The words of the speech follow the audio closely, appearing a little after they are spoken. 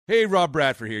Hey, Rob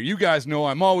Bradford here. You guys know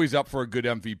I'm always up for a good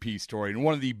MVP story, and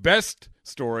one of the best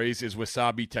stories is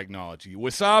Wasabi Technology.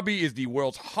 Wasabi is the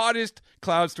world's hottest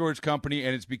cloud storage company,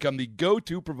 and it's become the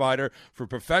go-to provider for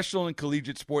professional and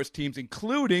collegiate sports teams,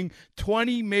 including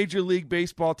 20 Major League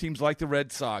Baseball teams like the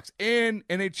Red Sox and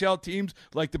NHL teams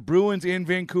like the Bruins and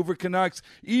Vancouver Canucks.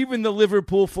 Even the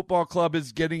Liverpool Football Club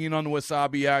is getting in on the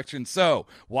Wasabi action. So,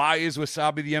 why is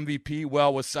Wasabi the MVP?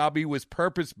 Well, Wasabi was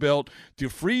purpose-built to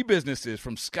free businesses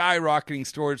from skyrocketing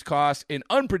storage costs and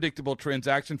unpredictable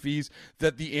transaction fees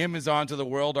that the Amazons of the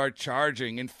world are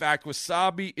charging. In fact,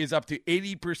 Wasabi is up to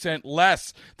 80%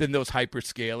 less than those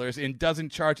hyperscalers and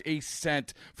doesn't charge a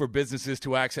cent for businesses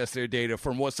to access their data.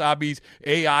 From Wasabi's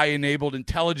AI-enabled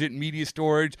intelligent media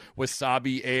storage,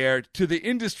 Wasabi Air, to the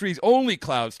industry's only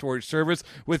cloud storage service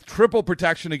with triple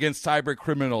protection against cyber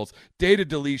criminals, data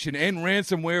deletion, and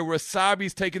ransomware,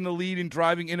 Wasabi's taken the lead in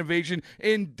driving innovation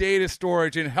in data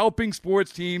storage and helping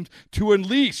sports teams to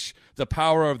unleash the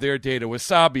power of their data.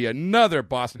 Wasabi, another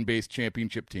Boston-based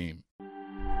championship team.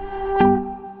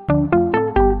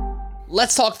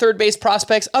 Let's talk third base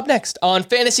prospects up next on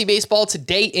Fantasy Baseball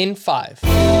Today in 5.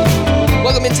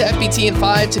 Welcome into FBT in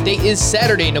 5. Today is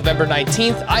Saturday, November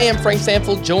 19th. I am Frank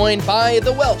Stanfield, joined by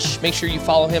The Welsh. Make sure you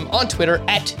follow him on Twitter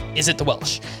at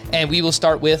IsItTheWelsh. And we will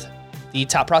start with the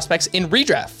top prospects in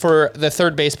redraft for the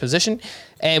third base position.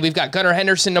 And we've got Gunnar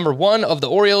Henderson, number 1 of the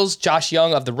Orioles, Josh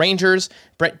Young of the Rangers,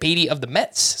 Brett Beatty of the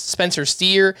Mets, Spencer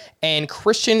Steer, and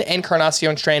Christian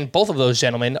Encarnacion Strand. Both of those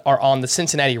gentlemen are on the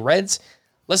Cincinnati Reds.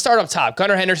 Let's start up top.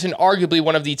 Gunnar Henderson, arguably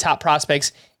one of the top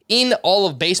prospects in all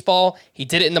of baseball. He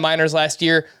did it in the minors last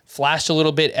year, flashed a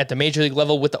little bit at the major league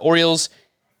level with the Orioles.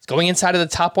 He's going inside of the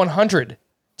top 100.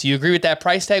 Do you agree with that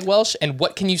price tag, Welsh? And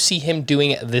what can you see him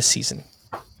doing this season?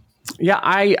 Yeah,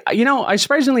 I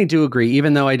surprisingly do agree,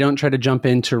 even though I don't try to jump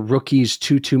into rookies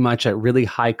too much at really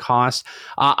high cost.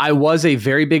 I was a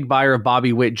very big buyer of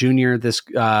Bobby Witt Jr. this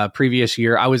previous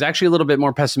year. I was actually a little bit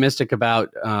more pessimistic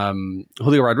about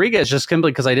Julio Rodriguez, just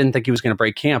simply because I didn't think he was going to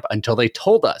break camp until they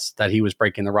told us that he was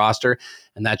breaking the roster,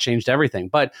 and that changed everything.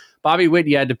 But Bobby Witt,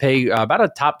 you had to pay about a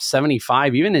top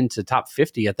 75, even into top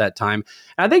 50 at that time.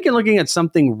 And I think you're looking at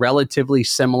something relatively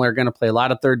similar, going to play a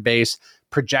lot of third base.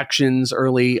 Projections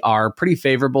early are pretty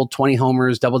favorable, 20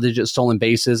 homers, double-digit stolen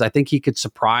bases. I think he could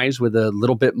surprise with a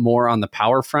little bit more on the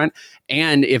power front.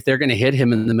 And if they're going to hit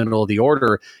him in the middle of the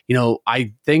order,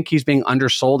 I think he's being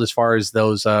undersold as far as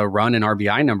those run and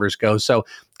RBI numbers go. So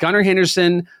Gunnar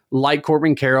Henderson, like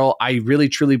Corbin Carroll, I really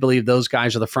truly believe those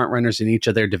guys are the front runners in each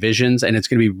of their divisions, and it's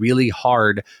going to be really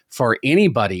hard for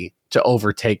anybody to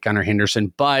overtake Gunnar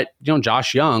Henderson. But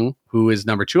Josh Young, who is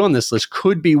number 2 on this list,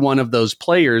 could be one of those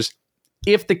players.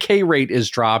 If the K rate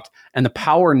is dropped and the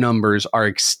power numbers are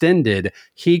extended,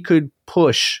 he could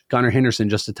push Gunnar Henderson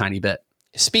just a tiny bit.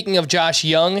 Speaking of Josh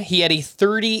Young, he had a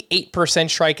 38%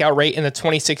 strikeout rate in the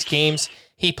 26 games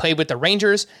he played with the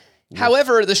Rangers.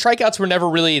 However, the strikeouts were never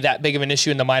really that big of an issue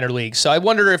in the minor leagues. So I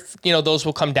wonder if, those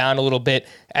will come down a little bit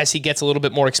as he gets a little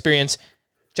bit more experience.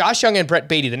 Josh Young and Brett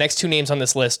Beatty, the next 2 names on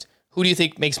this list, who do you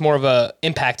think makes more of an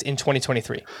impact in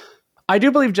 2023? I do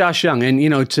believe Josh Young,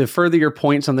 and to further your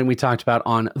point, something we talked about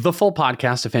on the full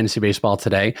podcast of Fantasy Baseball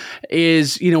Today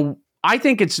is, I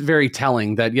think it's very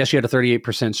telling that, yes, he had a 38%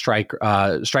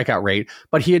 strikeout rate,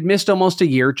 but he had missed almost a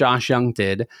year, Josh Young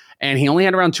did, and he only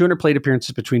had around 200 plate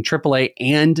appearances between AAA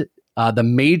and the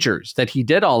majors that he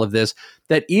did all of this,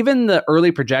 that even the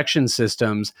early projection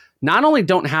systems not only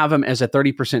don't have him as a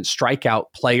 30% strikeout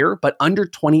player, but under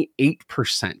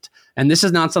 28%. And this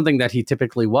is not something that he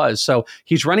typically was. So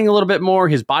he's running a little bit more.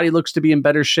 His body looks to be in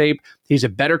better shape. He's a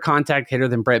better contact hitter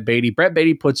than Brett Beatty. Brett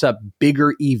Beatty puts up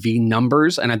bigger EV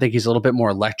numbers, and I think he's a little bit more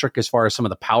electric as far as some of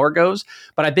the power goes.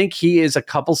 But I think he is a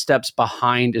couple steps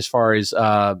behind as far as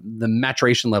the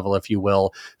maturation level, if you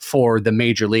will, for the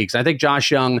major leagues. I think Josh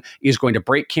Young is going to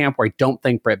break camp where I don't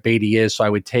think Brett Beatty is. So I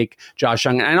would take Josh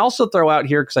Young. And also throw out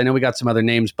here, because I know we got some other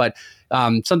names, but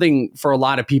something for a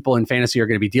lot of people in fantasy are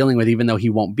going to be dealing with, even though he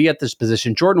won't be at this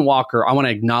position. Jordan Walker, I want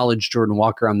to acknowledge Jordan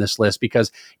Walker on this list,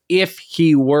 because if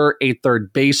he were a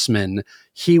third baseman,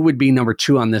 he would be number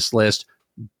 2 on this list,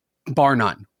 bar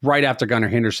none, right after Gunnar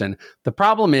Henderson. The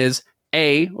problem is,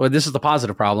 this is the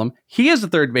positive problem, he is the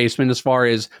third baseman as far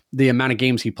as the amount of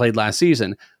games he played last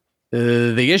season.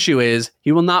 The issue is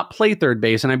he will not play third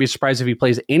base, and I'd be surprised if he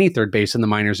plays any third base in the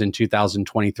minors in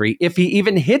 2023, if he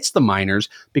even hits the minors,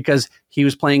 because he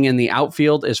was playing in the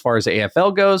outfield as far as the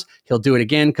AFL goes. He'll do it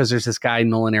again because there's this guy,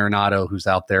 Nolan Arenado, who's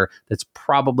out there that's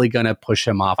probably going to push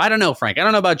him off. I don't know, Frank. I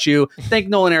don't know about you. I think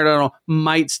Nolan Arenado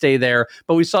might stay there,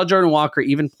 but we saw Jordan Walker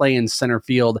even play in center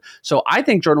field. So I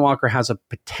think Jordan Walker has a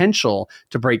potential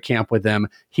to break camp with them.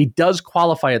 He does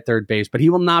qualify at third base, but he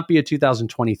will not be a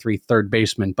 2023 third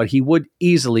baseman, but he would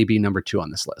easily be number 2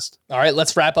 on this list. All right,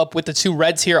 let's wrap up with the 2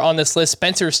 Reds here on this list.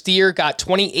 Spencer Steer got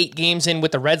 28 games in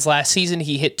with the Reds last season.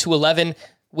 He hit .211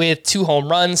 with 2 home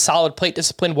runs, solid plate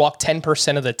discipline, walked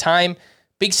 10% of the time.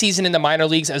 Big season in the minor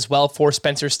leagues as well for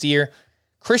Spencer Steer.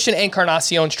 Christian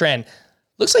Encarnacion Strand.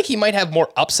 Looks like he might have more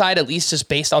upside, at least just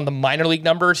based on the minor league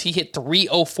numbers. He hit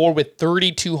 .304 with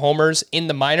 32 homers in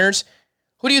the minors.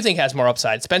 Who do you think has more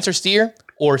upside, Spencer Steer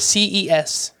or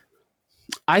CES?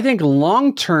 I think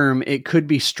long-term, it could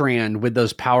be Strand with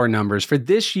those power numbers. For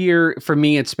this year, for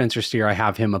me, it's Spencer Steer. I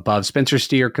have him above. Spencer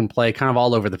Steer can play kind of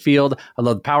all over the field. I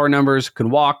love the power numbers, can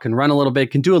walk, can run a little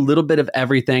bit, can do a little bit of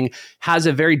everything. Has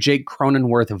a very Jake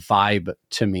Cronenworth vibe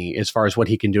to me as far as what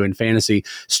he can do in fantasy.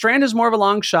 Strand is more of a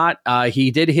long shot.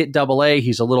 He did hit AA.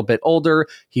 He's a little bit older.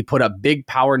 He put up big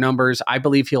power numbers. I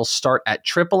believe he'll start at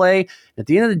AAA. At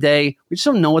the end of the day, we just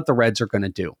don't know what the Reds are going to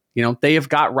do. You know, they have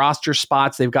got roster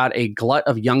spots. They've got a glut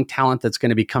of young talent that's going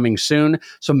to be coming soon.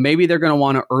 So maybe they're going to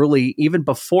want to early, even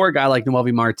before a guy like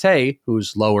Noelvi Marte,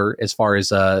 who's lower as far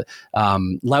as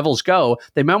levels go,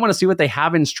 they might want to see what they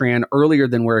have in Strand earlier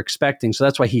than we're expecting. So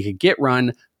that's why he could get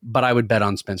run, but I would bet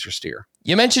on Spencer Steer.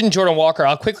 You mentioned Jordan Walker.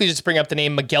 I'll quickly just bring up the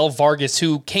name Miguel Vargas,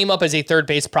 who came up as a third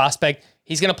base prospect.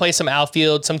 He's going to play some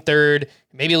outfield, some third,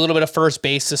 maybe a little bit of first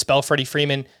base to spell Freddie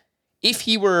Freeman. If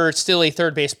he were still a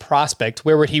third base prospect,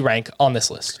 where would he rank on this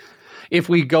list? If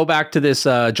we go back to this,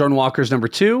 Jordan Walker's number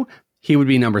 2, he would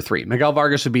be number 3. Miguel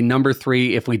Vargas would be number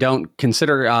 3. If we don't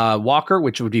consider Walker,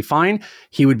 which would be fine,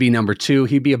 he would be number 2.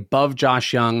 He'd be above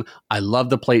Josh Young. I love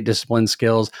the plate discipline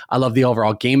skills. I love the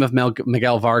overall game of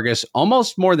Miguel Vargas,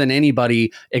 almost more than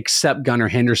anybody except Gunnar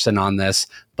Henderson on this.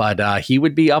 But he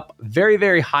would be up very,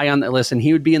 very high on the list, and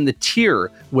he would be in the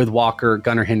tier with Walker,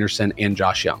 Gunnar Henderson, and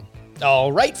Josh Young.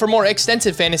 All right, for more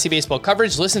extensive fantasy baseball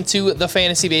coverage, listen to the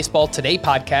Fantasy Baseball Today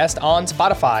podcast on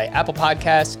Spotify, Apple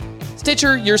Podcasts,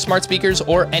 Stitcher, your smart speakers,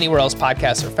 or anywhere else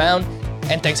podcasts are found.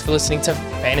 And thanks for listening to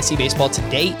Fantasy Baseball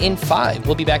Today in 5.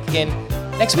 We'll be back again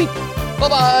next week.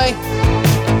 Bye-bye.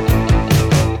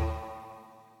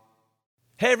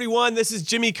 Hey everyone, this is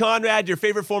Jimmy Conrad, your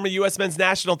favorite former U.S. men's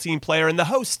national team player and the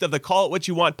host of the Call It What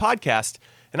You Want podcast.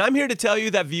 And I'm here to tell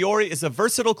you that Vuori is a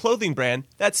versatile clothing brand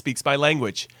that speaks my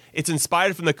language. It's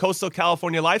inspired from the coastal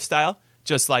California lifestyle,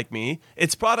 just like me.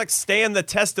 Its products stand the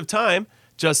test of time,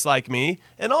 just like me.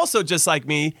 And also just like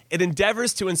me, it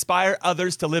endeavors to inspire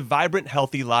others to live vibrant,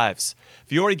 healthy lives.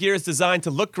 Vuori gear is designed to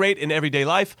look great in everyday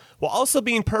life while also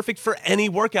being perfect for any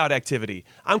workout activity.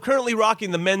 I'm currently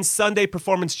rocking the men's Sunday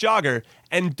Performance Jogger,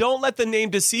 and don't let the name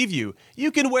deceive you.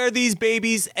 You can wear these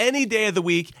babies any day of the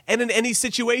week and in any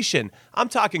situation. I'm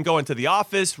talking going to the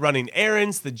office, running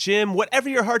errands, the gym, whatever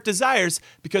your heart desires,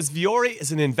 because Vuori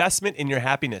is an investment in your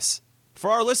happiness. For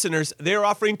our listeners, they are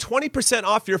offering 20%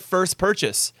 off your first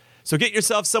purchase. So get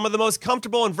yourself some of the most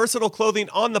comfortable and versatile clothing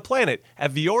on the planet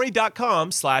at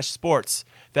vuori.com/sports.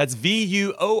 That's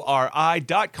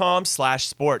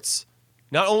VUORI.com/sports.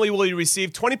 Not only will you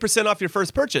receive 20% off your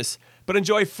first purchase, but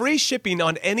enjoy free shipping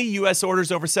on any U.S.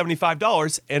 orders over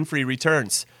 $75 and free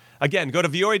returns. Again, go to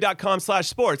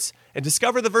vuori.com/sports and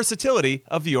discover the versatility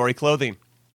of Vuori clothing.